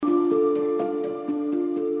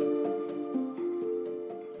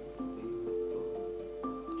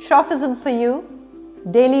Shrophism for you,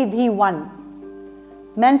 Daily the One.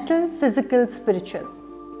 Mental, physical, spiritual.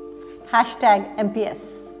 #MPS.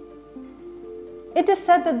 It is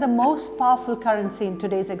said that the most powerful currency in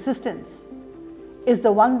today's existence is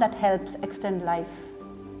the one that helps extend life.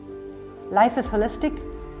 Life is holistic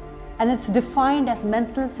and it's defined as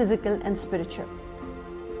mental, physical, and spiritual.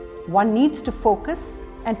 One needs to focus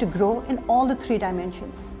and to grow in all the three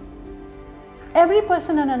dimensions. Every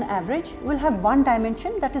person on an average will have one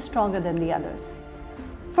dimension that is stronger than the others.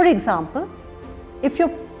 For example, if your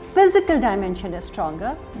physical dimension is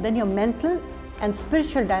stronger, then your mental and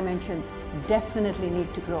spiritual dimensions definitely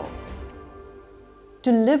need to grow.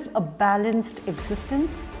 To live a balanced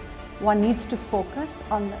existence, one needs to focus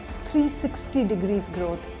on the 360 degrees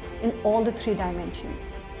growth in all the three dimensions.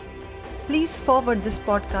 Please forward this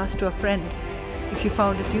podcast to a friend if you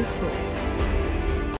found it useful.